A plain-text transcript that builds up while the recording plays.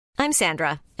I'm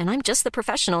Sandra, and I'm just the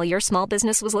professional your small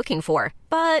business was looking for.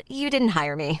 But you didn't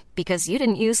hire me because you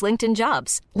didn't use LinkedIn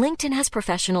Jobs. LinkedIn has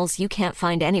professionals you can't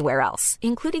find anywhere else,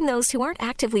 including those who aren't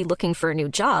actively looking for a new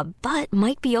job, but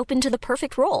might be open to the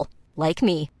perfect role, like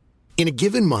me. In a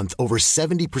given month, over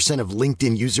 70% of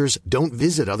LinkedIn users don't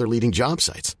visit other leading job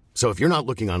sites. So if you're not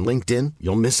looking on LinkedIn,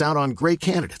 you'll miss out on great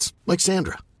candidates like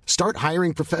Sandra. Start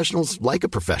hiring professionals like a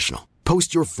professional.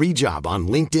 Post your free job on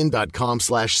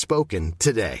linkedin.com/spoken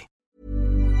today.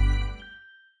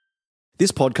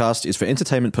 This podcast is for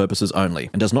entertainment purposes only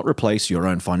and does not replace your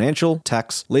own financial,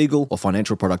 tax, legal, or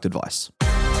financial product advice.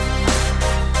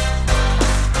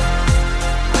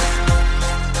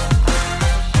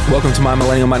 Welcome to My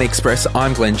Millennial Money Express.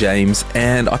 I'm Glenn James,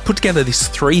 and I put together this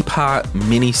 3-part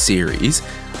mini-series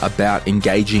about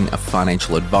engaging a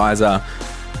financial advisor.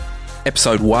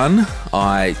 Episode 1,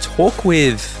 I talk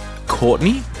with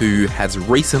Courtney, who has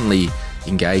recently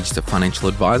engaged a financial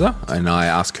advisor, and I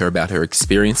ask her about her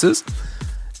experiences.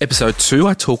 Episode 2,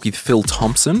 I talk with Phil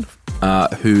Thompson,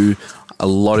 who a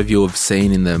lot of you have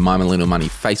seen in the My Millennial Money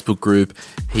Facebook group.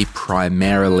 He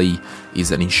primarily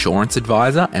is an insurance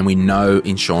advisor, and we know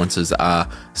insurances are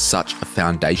such a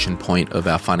foundation point of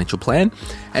our financial plan.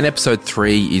 And episode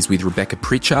 3 is with Rebecca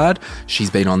Pritchard. She's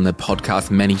been on the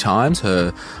podcast many times.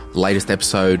 Her latest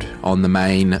episode on the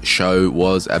main show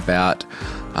was about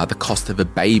the cost of a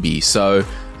baby. So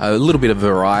a little bit of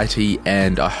variety,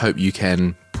 and I hope you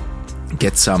can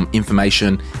get some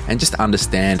information and just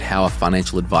understand how a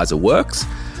financial advisor works.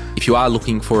 If you are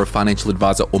looking for a financial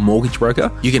advisor or mortgage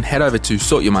broker, you can head over to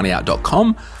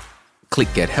sortyourmoneyout.com, click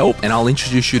Get Help, and I'll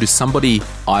introduce you to somebody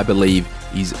I believe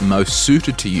is most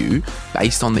suited to you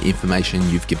based on the information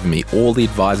you've given me. All the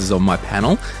advisors on my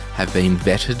panel have been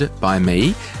vetted by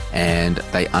me, and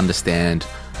they understand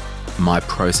my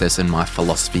process and my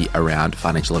philosophy around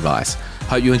financial advice.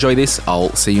 Hope you enjoy this.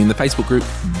 I'll see you in the Facebook group.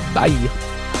 Bye.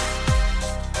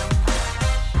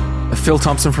 Phil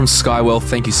Thompson from Skywealth,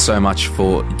 thank you so much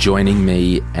for joining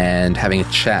me and having a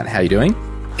chat. How are you doing?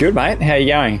 Good, mate. How are you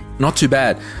going? Not too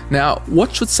bad. Now,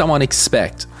 what should someone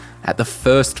expect at the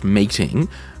first meeting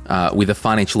with a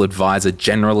financial advisor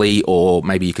generally, or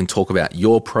maybe you can talk about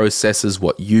your processes,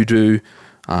 what you do,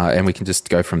 and we can just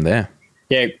go from there.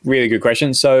 Yeah, really good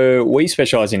question. So we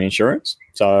specialize in insurance.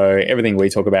 So everything we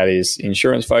talk about is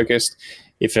insurance focused.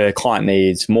 If a client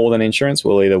needs more than insurance,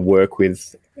 we'll either work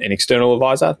with an external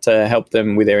advisor to help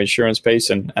them with their insurance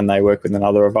piece, and they work with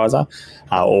another advisor,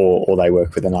 or they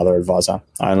work with another advisor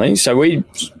only. So we,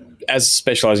 as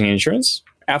specializing in insurance,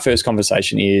 our first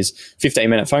conversation is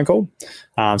 15-minute phone call.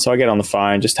 So I get on the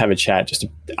phone, just have a chat, just to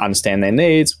understand their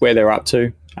needs, where they're up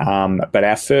to. But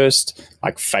our first,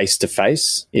 like,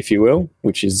 face-to-face, if you will,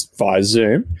 which is via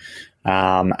Zoom,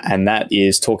 and that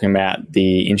is talking about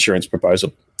the insurance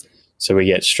proposal. So we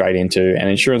get straight into an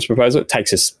insurance proposal. It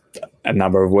takes us a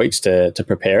number of weeks to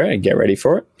prepare it and get ready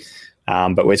for it.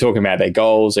 But we're talking about their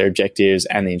goals, their objectives,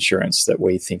 and the insurance that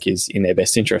we think is in their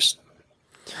best interest.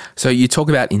 So you talk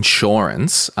about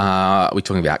insurance. We're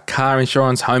talking about car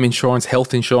insurance, home insurance,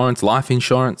 health insurance, life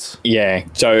insurance? Yeah.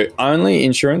 So only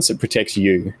insurance that protects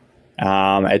you.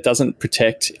 It doesn't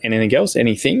protect anything else,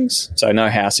 any things. So no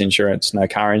house insurance, no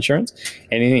car insurance,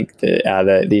 anything,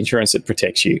 the insurance that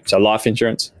protects you. So life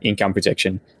insurance, income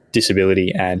protection,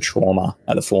 disability, and trauma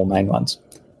are the 4 main ones.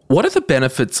 What are the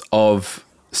benefits of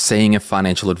seeing a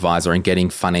financial advisor and getting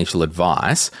financial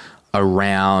advice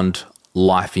around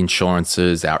life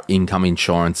insurances, our income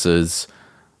insurances,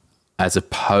 as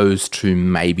opposed to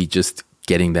maybe just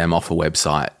getting them off a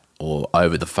website or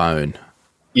over the phone?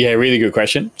 Yeah, really good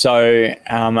question. So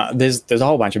there's a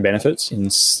whole bunch of benefits in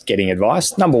getting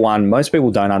advice. Number one, most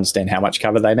people don't understand how much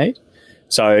cover they need.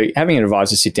 So having an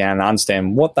advisor sit down and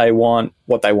understand what they want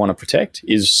to protect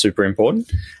is super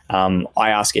important. I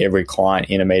ask every client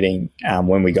in a meeting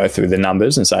when we go through the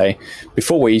numbers and say,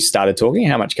 before we started talking,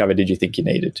 how much cover did you think you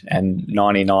needed? And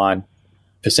 99%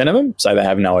 of them say they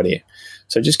have no idea.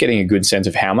 So just getting a good sense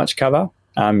of how much cover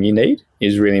you need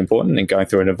is really important, and going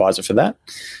through an advisor for that.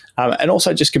 And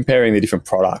also just comparing the different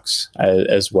products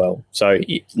as well. So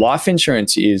life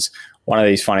insurance is one of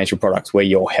these financial products where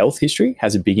your health history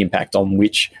has a big impact on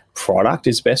which product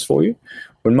is best for you.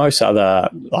 When most other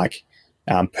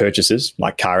purchases,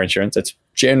 like car insurance, it's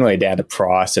generally down to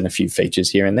price and a few features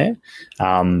here and there.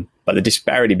 But the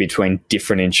disparity between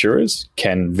different insurers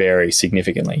can vary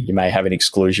significantly. You may have an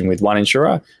exclusion with one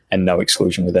insurer and no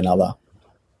exclusion with another.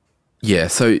 Yeah,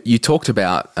 so you talked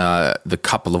about the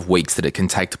couple of weeks that it can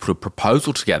take to put a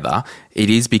proposal together. It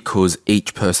is because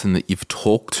each person that you've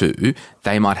talked to,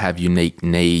 they might have unique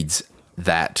needs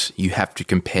that you have to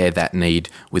compare that need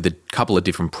with a couple of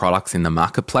different products in the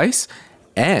marketplace.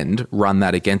 and run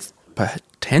that against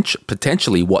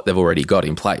potentially what they've already got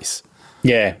in place.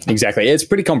 Yeah, exactly. It's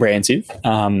pretty comprehensive.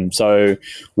 So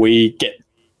we get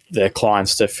the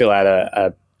clients to fill out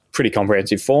a pretty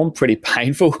comprehensive form, pretty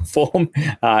painful form,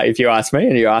 if you ask me,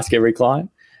 and you ask every client.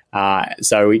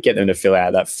 So we get them to fill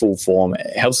out that full form.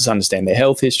 It helps us understand their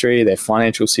health history, their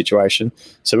financial situation,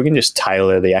 so we can just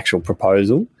tailor the actual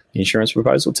proposal, the insurance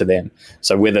proposal, to them.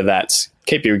 So whether that's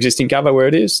keep your existing cover where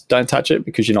it is, don't touch it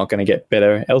because you're not going to get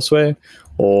better elsewhere,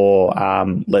 or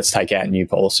let's take out new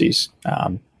policies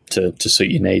to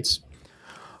suit your needs.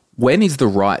 When is the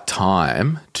right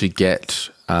time to get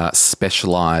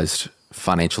specialised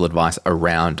financial advice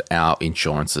around our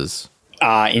insurances?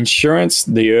 Insurance,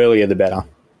 the earlier the better.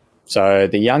 So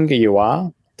the younger you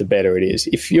are, the better it is.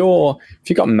 If you've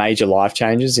got major life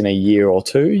changes in a year or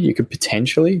two, you could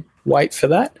potentially wait for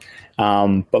that.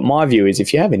 But my view is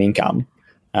if you have an income,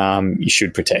 you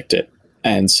should protect it.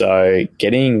 And so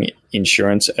getting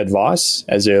insurance advice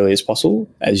as early as possible,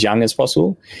 as young as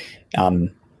possible,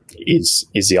 is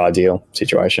the ideal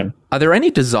situation. Are there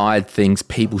any desired things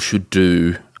people should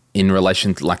do in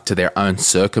relation to their own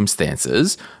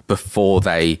circumstances before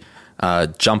they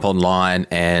jump online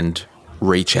and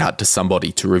reach out to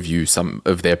somebody to review some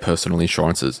of their personal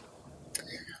insurances?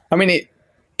 I mean,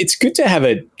 it's good to have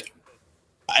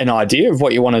an idea of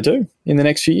what you want to do in the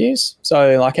next few years.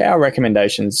 So like our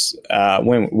recommendations,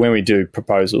 when we do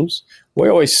proposals, we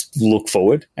always look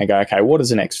forward and go, okay, what does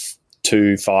the next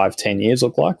 2, 5, 10 years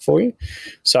look like for you?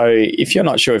 So if you're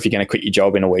not sure if you're going to quit your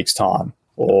job in a week's time,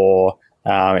 or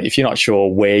if you're not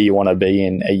sure where you want to be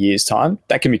in a year's time,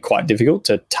 that can be quite difficult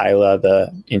to tailor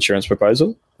the insurance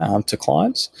proposal to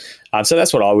clients. So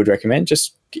that's what I would recommend.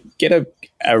 Just get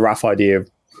a rough idea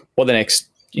of what the next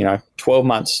 12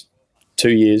 months,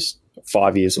 2 years,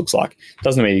 5 years looks like.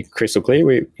 Doesn't mean crystal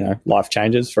clear. Life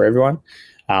changes for everyone,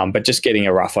 but just getting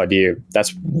a rough idea.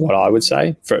 That's what I would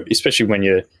say, especially when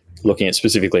you're looking at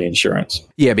specifically insurance.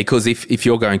 Yeah, because if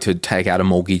you're going to take out a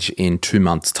mortgage in 2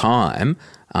 months' time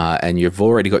and you've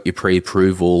already got your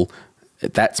pre-approval,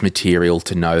 that's material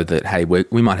to know that, hey,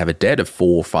 we might have a debt of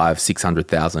 $400,000, $500,000,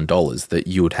 $600,000 that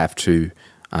you would have to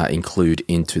include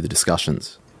into the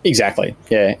discussions. Exactly,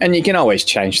 yeah. And you can always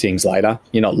change things later.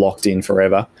 You're not locked in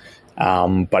forever.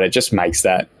 But it just makes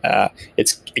that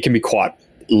it can be quite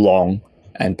long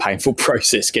and painful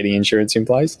process getting insurance in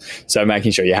place. So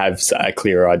making sure you have a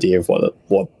clearer idea of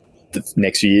what the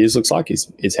next few years looks like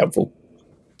is helpful.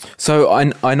 So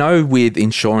I know with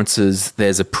insurances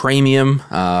there's a premium.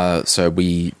 So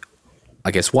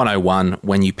I guess 101,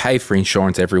 when you pay for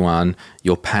insurance, everyone,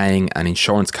 you're paying an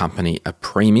insurance company a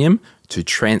premium to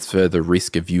transfer the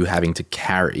risk of you having to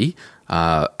carry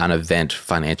an event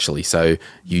financially. So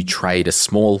you trade a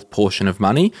small portion of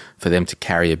money for them to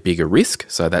carry a bigger risk.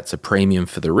 So that's a premium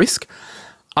for the risk.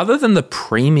 Other than the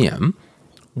premium,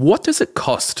 what does it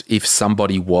cost if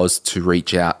somebody was to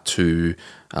reach out to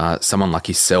someone like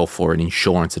yourself or an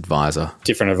insurance advisor?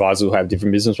 Different advisors will have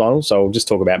different business models. So I'll just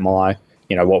talk about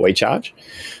what we charge.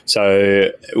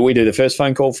 So we do the first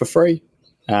phone call for free.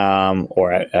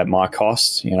 Or at my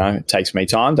cost. It takes me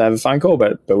time to have a phone call,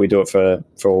 but we do it for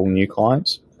all new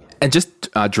clients. And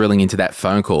just drilling into that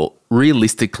phone call,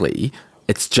 realistically,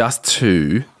 it's just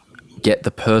to get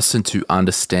the person to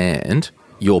understand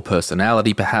your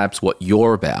personality, perhaps what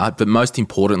you're about, but most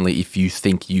importantly, if you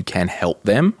think you can help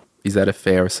them. Is that a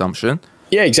fair assumption?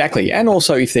 Yeah, exactly. And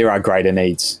also if there are greater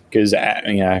needs, because,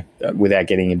 without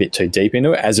getting a bit too deep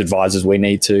into it, as advisors, we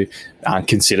need to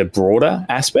consider broader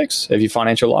aspects of your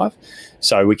financial life.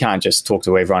 So we can't just talk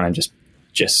to everyone and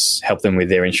just help them with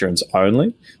their insurance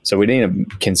only. So we need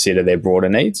to consider their broader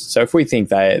needs. So if we think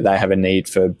they have a need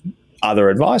for other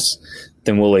advice,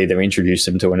 then we'll either introduce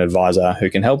them to an advisor who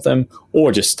can help them,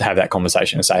 or just have that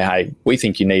conversation and say, hey, we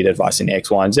think you need advice in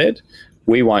X, Y, and Z.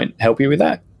 We won't help you with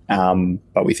that.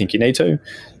 But we think you need to,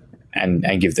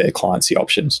 and give the clients the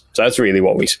options. So that's really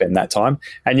what we spend that time.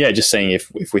 And just seeing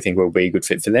if we think we'll be a good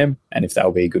fit for them and if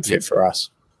they'll be a good fit for us.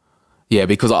 Yeah,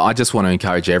 because I just want to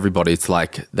encourage everybody. It's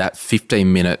like that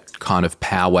 15-minute kind of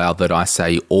powwow that I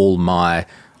say all my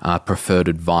preferred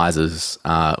advisors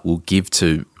will give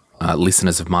to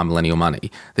listeners of My Millennial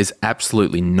Money. There's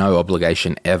absolutely no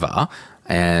obligation ever.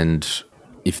 And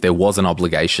if there was an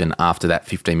obligation after that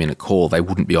 15-minute call, they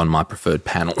wouldn't be on my preferred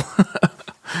panel.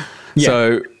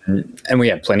 And we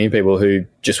have plenty of people who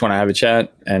just want to have a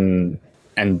chat and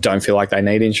don't feel like they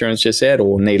need insurance just yet,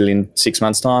 or need it in 6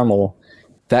 months' time. Or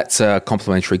that's a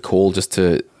complimentary call just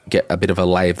to get a bit of a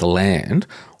lay of the land.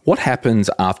 What happens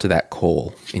after that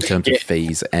call in terms of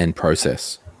fees and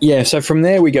process? Yeah, so from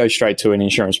there we go straight to an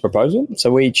insurance proposal.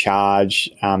 So we charge,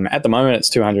 at the moment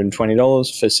it's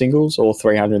 $220 for singles or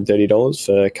 $330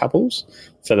 for couples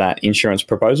for that insurance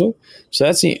proposal. So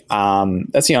that's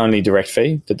the only direct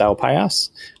fee that they'll pay us.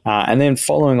 And then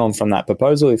following on from that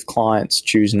proposal, if clients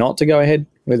choose not to go ahead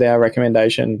with our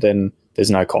recommendation, then there's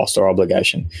no cost or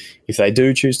obligation. If they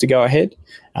do choose to go ahead,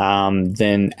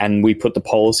 and we put the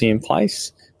policy in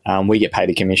place, we get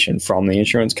paid a commission from the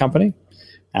insurance company.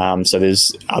 So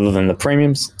there's, other than the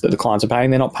premiums that the clients are paying,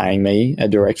 they're not paying me a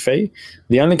direct fee.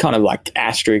 The only kind of like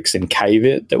asterisk and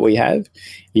caveat that we have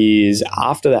is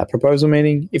after that proposal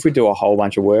meeting, if we do a whole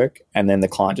bunch of work and then the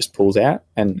client just pulls out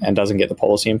and doesn't get the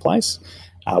policy in place,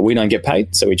 we don't get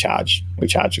paid. So we charge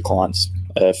the clients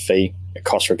a fee, a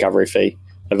cost recovery fee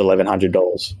of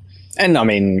 $1,100. And I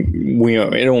mean,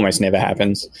 it almost never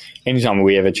happens. Anytime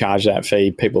we ever charge that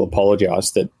fee, people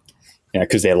apologise that,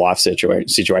 because their life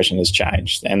situation has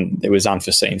changed and it was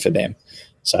unforeseen for them.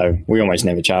 So we almost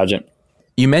never charge it.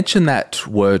 You mentioned that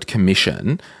word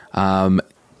commission. A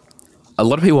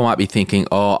lot of people might be thinking,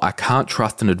 I can't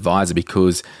trust an advisor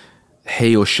because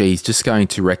he or she's just going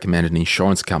to recommend an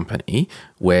insurance company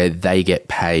where they get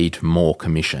paid more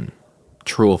commission.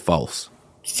 True or false?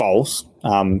 False.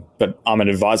 But I'm an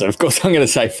advisor. Of course, I'm going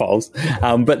to say false.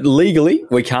 But legally,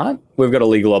 we can't. We've got a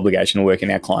legal obligation to work in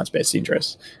our client's best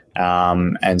interest.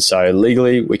 And so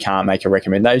legally, we can't make a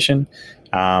recommendation.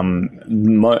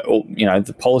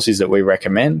 The policies that we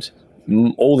recommend,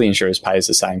 all the insurers pay us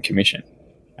the same commission.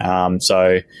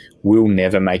 So we'll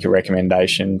never make a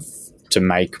recommendation to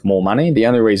make more money. The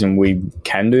only reason we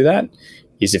can do that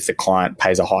is if the client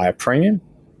pays a higher premium.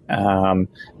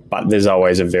 But there's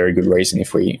always a very good reason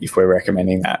if we're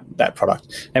recommending that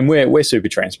product. And we're super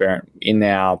transparent. In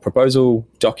our proposal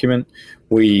document,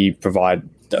 we provide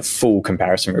a full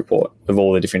comparison report of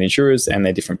all the different insurers and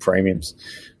their different premiums.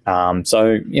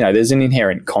 So there's an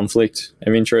inherent conflict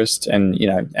of interest and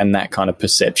that kind of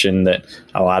perception that,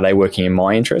 are they working in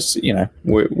my interests?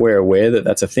 We're aware that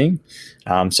that's a thing.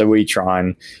 So we try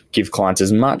and give clients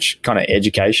as much kind of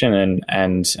education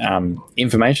and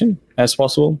information as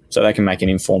possible so they can make an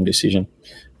informed decision.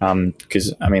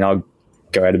 Because, I'll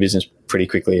go out of business pretty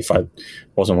quickly if I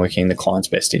wasn't working in the client's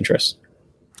best interest.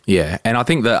 Yeah, and I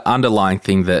think the underlying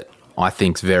thing that I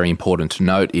think is very important to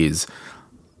note is,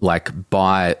 like,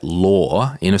 by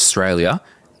law in Australia,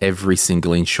 every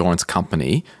single insurance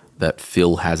company that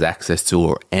Phil has access to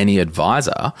or any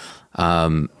advisor,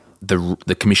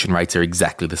 the commission rates are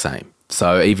exactly the same.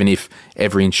 So even if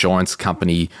every insurance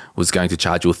company was going to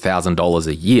charge you $1,000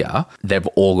 a year, they've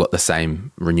all got the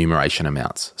same remuneration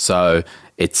amounts. So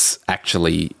it's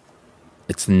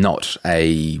not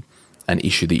an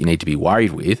issue that you need to be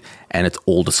worried with, and it's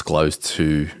all disclosed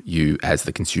to you as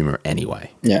the consumer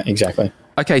anyway. Yeah, exactly.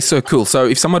 Okay, so cool. So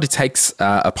if somebody takes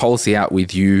a policy out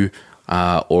with you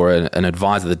or an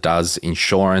advisor that does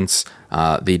insurance,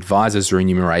 the advisor's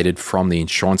remunerated from the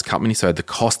insurance company, so the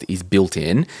cost is built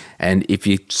in. And if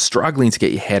you're struggling to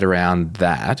get your head around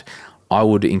that, I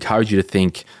would encourage you to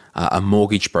think a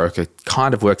mortgage broker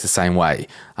kind of works the same way.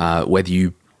 Whether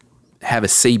you have a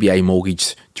CBA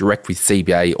mortgage direct with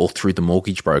CBA or through the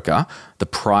mortgage broker, the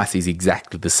price is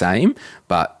exactly the same,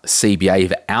 but CBA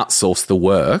have outsourced the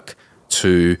work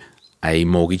to a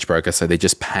mortgage broker, so they're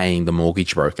just paying the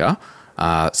mortgage broker,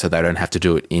 so they don't have to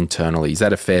do it internally. Is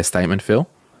that a fair statement, Phil?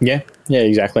 Yeah,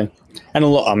 exactly. And a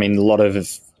lot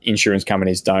of insurance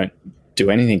companies don't do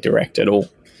anything direct at all.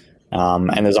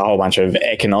 And there's a whole bunch of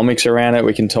economics around it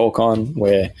we can talk on,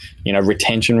 where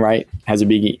retention rate has a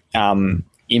big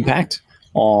impact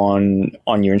on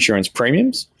your insurance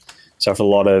premiums. So if a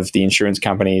lot of the insurance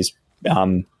companies'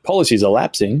 policies are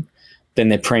lapsing, then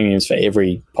their premiums for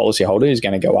every policyholder is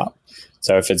going to go up.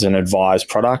 So if it's an advised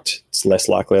product, it's less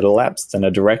likely to lapse than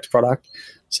a direct product.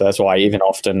 So that's why even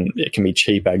often it can be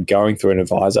cheaper going through an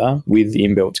advisor with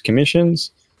inbuilt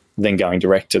commissions than going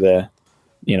direct to the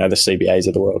CBAs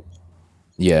of the world.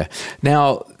 Yeah.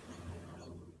 Now,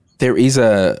 there is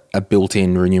a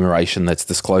built-in remuneration that's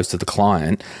disclosed to the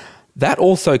client. That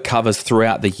also covers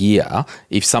throughout the year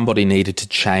if somebody needed to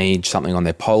change something on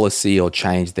their policy or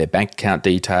change their bank account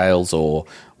details or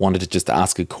wanted to just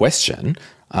ask a question,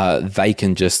 they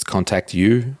can just contact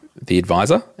you, the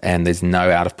advisor, and there's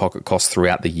no out-of-pocket costs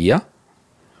throughout the year.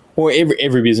 Well,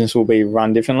 every business will be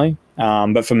run differently.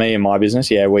 But for me and my business,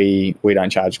 we don't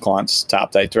charge clients to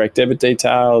update direct debit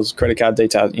details, credit card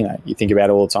details. You think about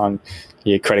it all the time,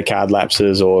 your credit card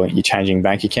lapses or you're changing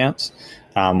bank accounts.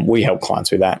 We help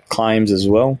clients with that. Claims as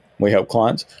well, we help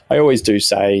clients. I always do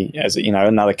say, as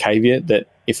another caveat, that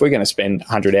if we're going to spend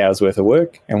 100 hours worth of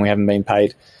work and we haven't been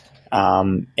paid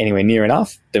anywhere near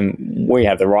enough, then we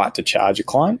have the right to charge a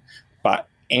client. But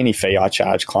any fee I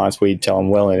charge clients, we tell them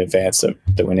well in advance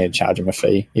that we need to charge them a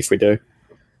fee if we do.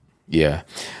 Yeah.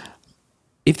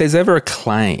 If there's ever a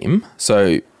claim,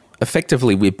 so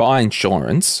effectively we buy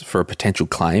insurance for a potential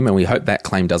claim and we hope that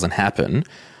claim doesn't happen.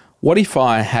 What if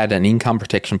I had an income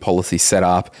protection policy set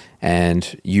up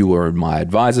and you were my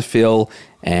advisor, Phil,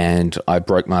 and I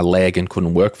broke my leg and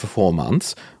couldn't work for 4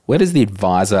 months? Where does the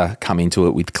advisor come into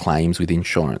it with claims with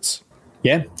insurance?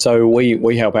 Yeah, so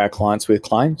we help our clients with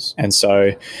claims. And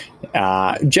so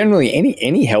generally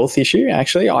any health issue,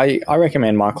 actually, I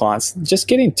recommend my clients just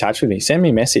get in touch with me. Send me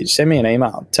a message, send me an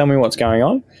email, tell me what's going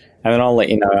on, and then I'll let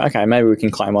you know, okay, maybe we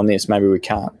can claim on this, maybe we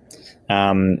can't.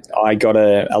 I got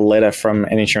a letter from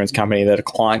an insurance company that a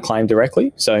client claimed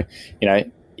directly. So,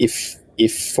 if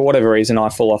for whatever reason I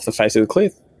fall off the face of the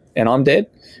cliff and I'm dead,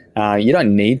 you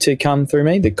don't need to come through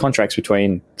me. The contract's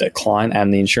between the client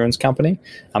and the insurance company.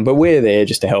 But we're there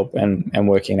just to help and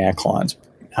work in our clients,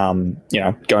 going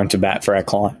to bat for our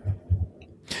client.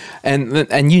 And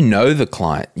the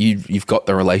client, you've got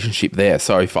the relationship there.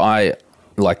 So if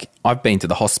I've been to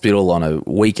the hospital on a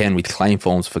weekend with claim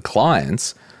forms for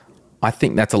clients, I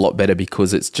think that's a lot better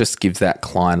because it just gives that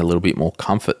client a little bit more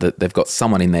comfort that they've got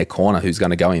someone in their corner who's going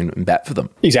to go in and bat for them.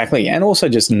 Exactly. And also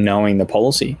just knowing the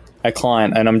policy. A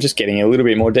client, and I'm just getting a little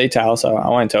bit more detail, so I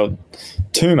won't tell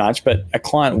too much, but a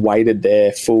client waited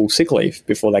their full sick leave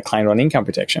before they claimed on income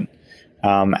protection.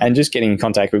 And just getting in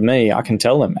contact with me, I can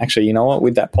tell them, actually, you know what,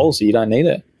 with that policy, you don't need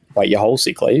to wait your whole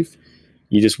sick leave.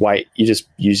 You just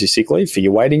use your sick leave for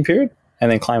your waiting period and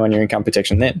then claim on your income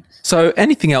protection then. So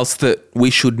anything else that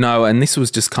we should know, and this was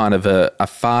just kind of a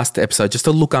fast episode, just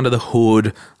to look under the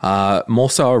hood, more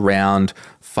so around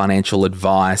financial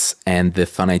advice and the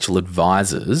financial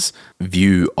advisor's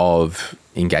view of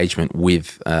engagement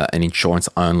with an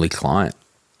insurance-only client.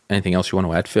 Anything else you want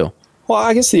to add, Phil? Well,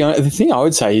 I guess the thing I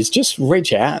would say is just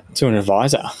reach out to an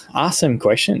advisor. Ask them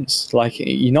questions. Like,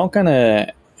 you're not going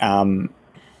to...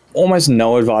 almost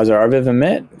no advisor I've ever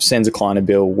met sends a client a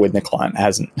bill when the client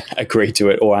hasn't agreed to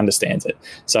it or understands it.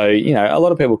 So, a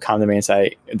lot of people come to me and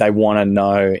say they want to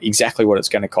know exactly what it's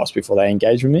going to cost before they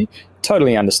engage with me.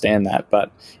 Totally understand that.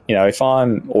 But, if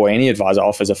or any advisor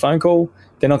offers a phone call,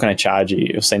 they're not going to charge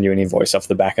you or send you an invoice off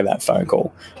the back of that phone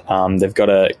call. They've got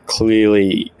to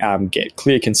clearly get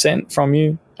clear consent from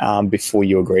you before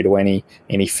you agree to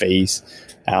any fees.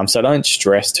 So don't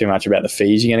stress too much about the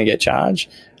fees you're going to get charged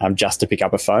just to pick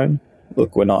up a phone.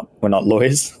 Look, we're not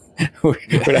lawyers. we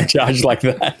don't charge like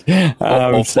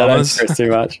that. So don't stress too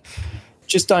much.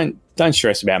 Just don't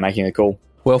stress about making a call.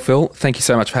 Well, Phil, thank you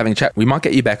so much for having a chat. We might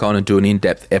get you back on and do an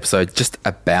in-depth episode just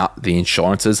about the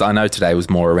insurances. I know today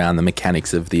was more around the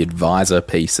mechanics of the advisor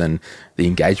piece and the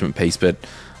engagement piece, but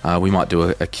we might do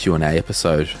a Q&A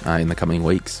episode in the coming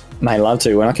weeks. Mate, love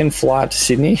to. When I can fly up to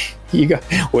Sydney,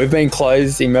 we've been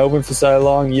closed in Melbourne for so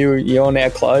long. You're now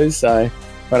closed, so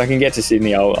when I can get to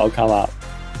Sydney, I'll come up.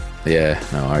 Yeah,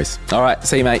 no worries. All right,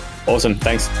 see you, mate. Awesome,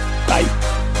 thanks.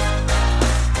 Bye.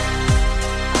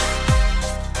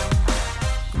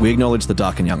 We acknowledge the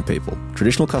Darkin Young people,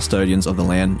 traditional custodians of the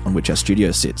land on which our studio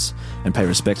sits, and pay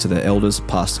respect to their elders,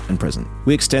 past and present.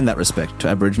 We extend that respect to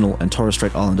Aboriginal and Torres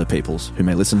Strait Islander peoples who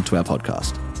may listen to our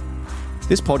podcast.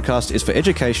 This podcast is for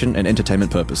education and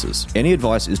entertainment purposes. Any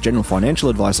advice is general financial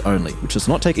advice only, which does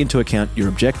not take into account your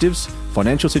objectives,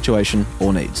 financial situation,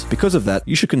 or needs. Because of that,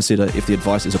 you should consider if the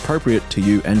advice is appropriate to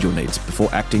you and your needs before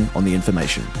acting on the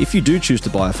information. If you do choose to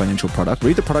buy a financial product,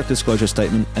 read the product disclosure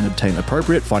statement and obtain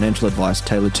appropriate financial advice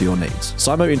tailored to your needs.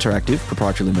 Simo Interactive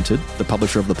Proprietary Limited, the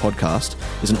publisher of the podcast,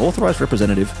 is an authorised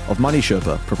representative of Money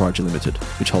Sherpa Proprietary Limited,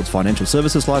 which holds financial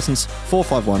services license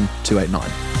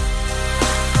 451289.